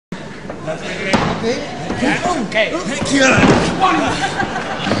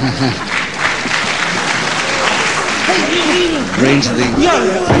Green to the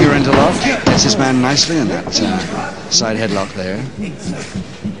finger interlock. Gets his man nicely in that side headlock there.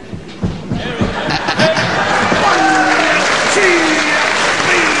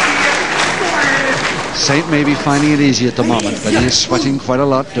 Saint may be finding it easy at the moment, but he is sweating quite a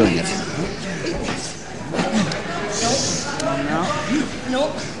lot doing it.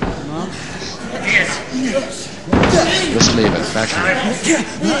 Wrist lever, backhand.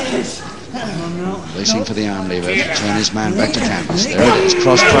 Racing for the arm lever to turn his man back to canvas. There it is,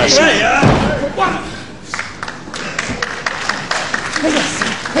 cross press.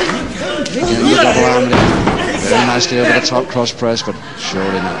 Again, the double arm lever. Very nicely over the top cross press, but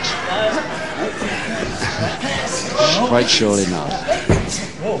surely not. Quite surely not.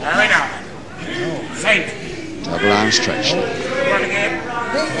 Double arm stretch.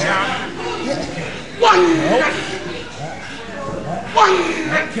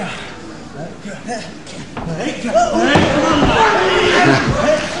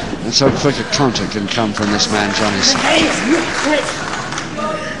 And so quick a counter can come from this man, Johnny.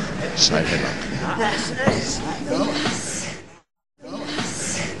 Side headlock.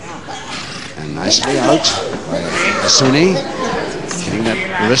 And nicely out by Hassouni. Getting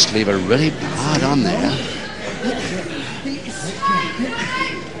that wrist lever really hard on there.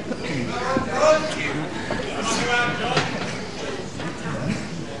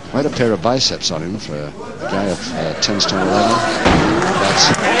 Quite a pair of biceps on him for a guy of 10 stone 11. But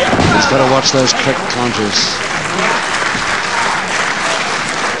he's got to watch those quick counters.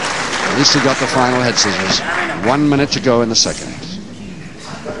 At least he got the final head scissors. 1 minute to go in the second.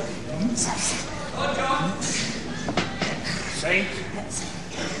 Saint.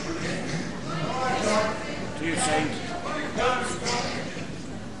 To you, Saint.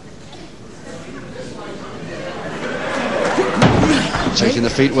 Taking the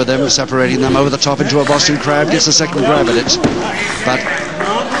feet with him, separating them over the top into a Boston Crab. Gets the second grab at it. But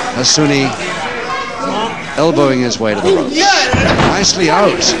Hassouni elbowing his way to the ropes. Nicely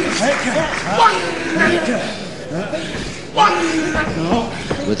out.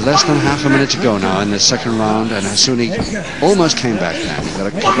 With less than half a minute to go now in the second round, and Hassouni almost came back down. He got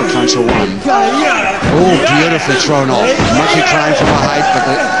a couple of counts for one. Oh, beautifully thrown off. Monkey climb from a height, but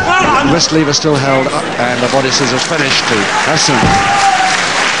the wrist lever still held up, and the body scissors finished to Hassouni.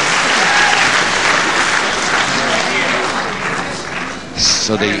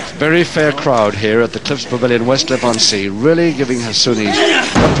 So the very fair crowd here at the Cliffs Pavilion, Westcliff-on-Sea, really giving Hassouni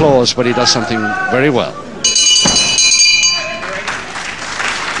applause when he does something very well.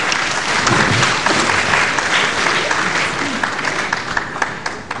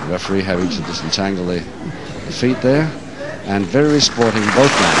 The referee having to disentangle the feet there, and very sporting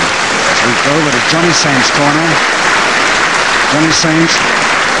both men. As we go over to Johnny Saint's corner. Johnny Saint,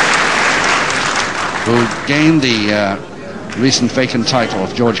 who gained the recent vacant title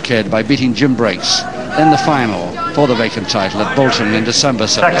of George Kidd by beating Jim Breaks in the final for the vacant title at Bolton in December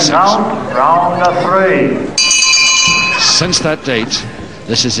 76. Second round 3. Since that date,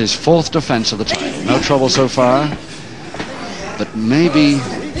 this is his 4th defense of the title. No trouble so far, but maybe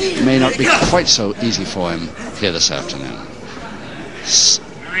it may not be quite so easy for him here this afternoon.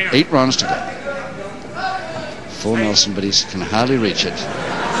 8 rounds to go. Full Nelson, but he can hardly reach it.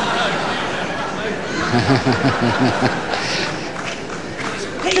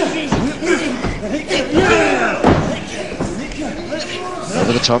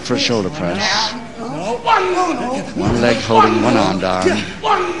 Over the top for a shoulder press. One leg holding one arm down.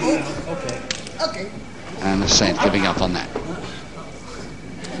 And the Saint giving up on that.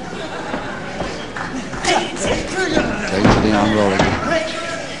 Going for the arm rolling.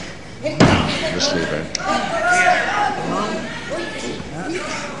 Wrist lever.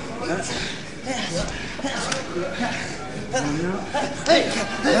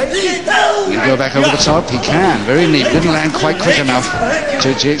 He go back over the top. He can. Very neat. Didn't land quite quick enough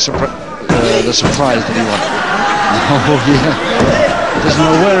to take the surprise that he wanted. Oh, yeah. Doesn't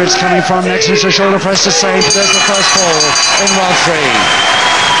know where it's coming from. Next is a shoulder press to Saint. There's the first fall in round 3.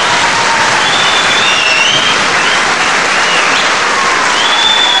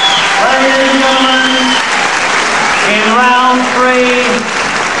 Ladies and gentlemen, in round 3,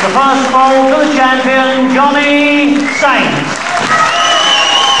 the first fall to the champion, Johnny Saint.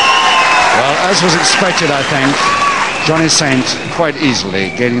 Well, as was expected, I think, Johnny Saint quite easily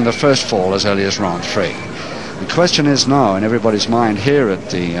gaining the first fall as early as round 3. The question is now in everybody's mind here at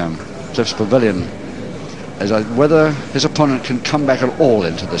the Cliffs Pavilion is whether his opponent can come back at all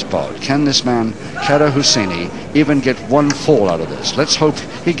into this bout. Can this man, Kader Hassouni, even get one fall out of this? Let's hope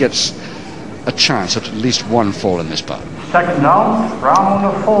he gets a chance at least one fall in this bout. Second round,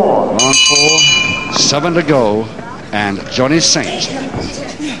 round 4. Round 4, 7 to go, and Johnny Saint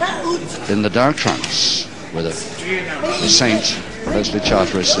in the dark trunks with the Saint, Leslie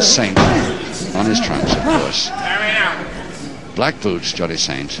Charteris, the Saint on his trunks, of course. Black boots, Johnny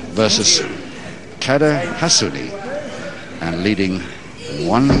Saint versus Kader Hassouni, and leading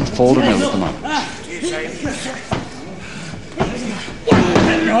 1 fall to 0 at the moment.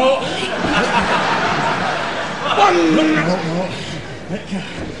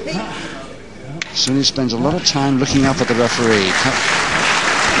 Hassouni spends a lot of time looking up at the referee.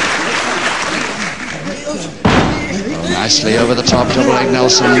 Nicely over the top, double leg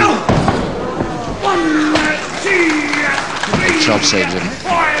Nelson. Chop saves him.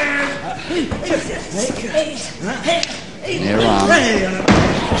 Near arm.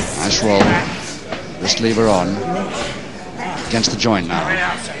 Nice roll. Wrist lever on. Against the joint now.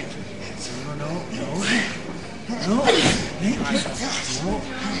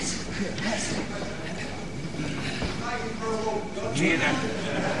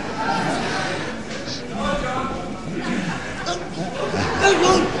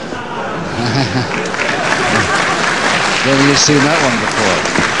 Never you've seen that one before.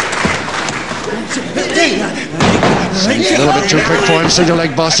 Saint's a little bit too quick for him. Single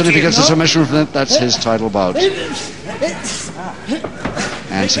leg Boston. If he gets a submission from it, that's his title bout.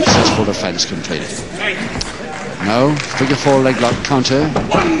 And successful defense completed. No, figure 4 leg lock counter.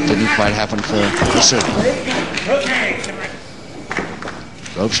 Didn't quite happen for Hassouni.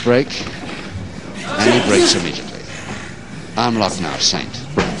 Ropes break. And he breaks immediately. Arm lock now, Saint.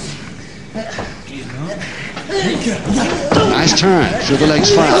 Nice turn through the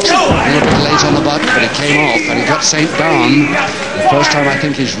legs fast. A little bit late on the butt, but it came off and he got Saint down. The first time I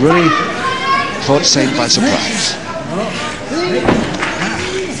think he's really caught Saint by surprise.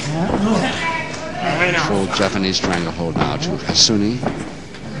 Full Japanese stranglehold now to Hassouni.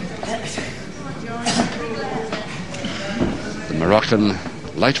 The Moroccan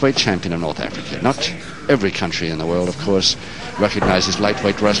lightweight champion of North Africa. Not every country in the world, of course, recognizes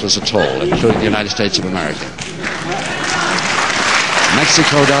lightweight wrestlers at all, including the United States of America.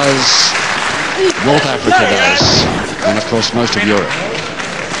 Mexico does, North Africa does, and of course most of Europe.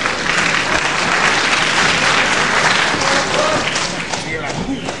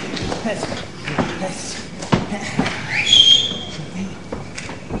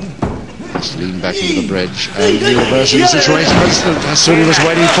 Let's lean back into the bridge and reversing the situation. Hassouni was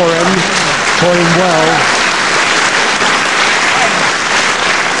waiting for him, caught him well.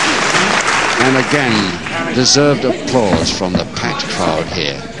 And again, deserved applause from the packed crowd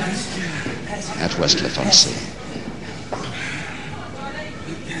here at Westcliff-on-Sea.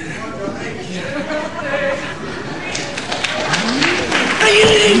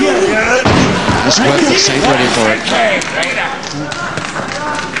 Nice work with Saint, ready for it.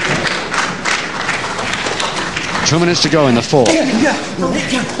 2 minutes to go in the 4th.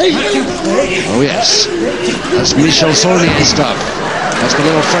 Oh yes, that's Michel Saulnier stuff. That's the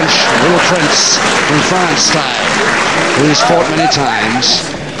little prince from France style, who's fought many times.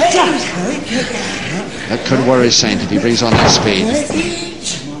 That could worry Saint if he brings on that speed.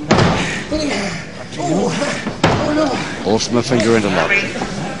 All from a finger into lock.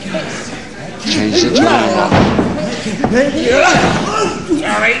 Changes it to an arm lock.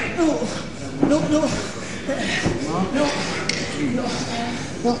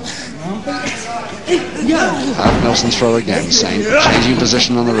 Out Nelson's throw again, Saint changing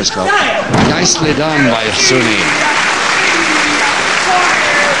position on the wrist lock. Nicely done by Hassouni.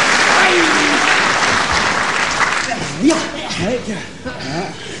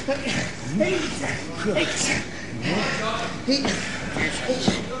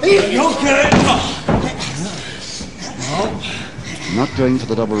 Not going for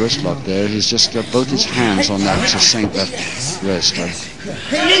the double wrist lock there. He's just got both his hands on that to Saint left wrist.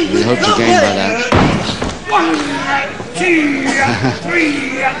 We hope to gain by that. 1, 2,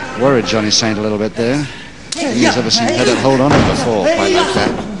 3. Worried Johnny Saint a little bit there. He's ever seen had it hold on him before, quite like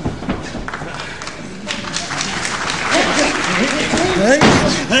that.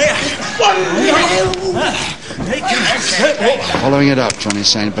 Following it up, Johnny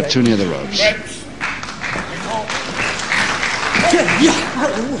Saint, but too near the ropes.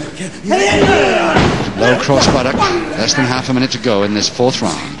 Low cross buttock, less than half a minute to go in this 4th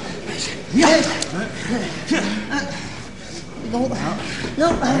round.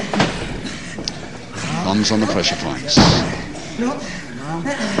 Thumbs on the pressure points.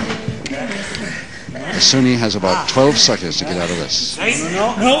 Hassouni has about 12 seconds to get out of this. Saint.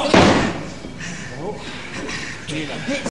 No.